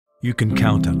You can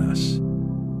count on us.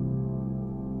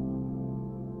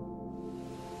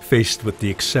 Faced with the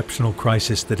exceptional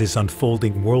crisis that is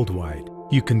unfolding worldwide,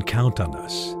 you can count on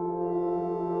us.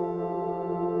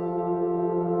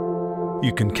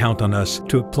 You can count on us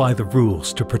to apply the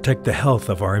rules to protect the health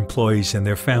of our employees and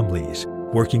their families,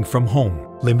 working from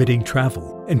home, limiting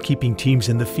travel, and keeping teams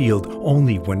in the field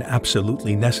only when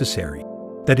absolutely necessary.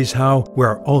 That is how we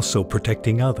are also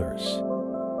protecting others.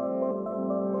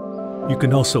 You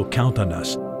can also count on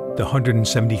us, the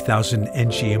 170,000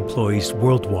 ENGIE employees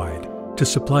worldwide, to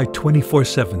supply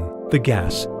 24/7 the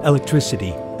gas,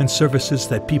 electricity, and services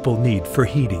that people need for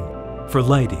heating, for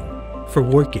lighting, for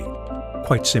working,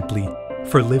 quite simply,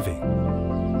 for living.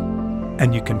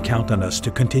 And you can count on us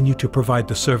to continue to provide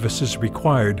the services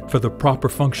required for the proper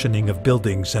functioning of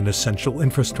buildings and essential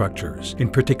infrastructures, in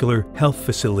particular health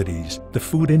facilities, the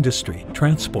food industry,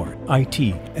 transport,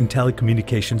 IT, and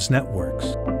telecommunications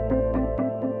networks.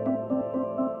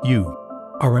 You,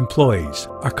 our employees,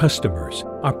 our customers,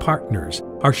 our partners,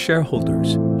 our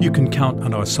shareholders, you can count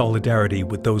on our solidarity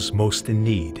with those most in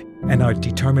need and our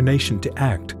determination to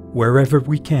act wherever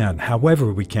we can,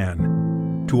 however we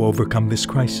can, to overcome this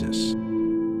crisis.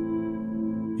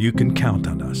 You can count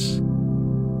on us.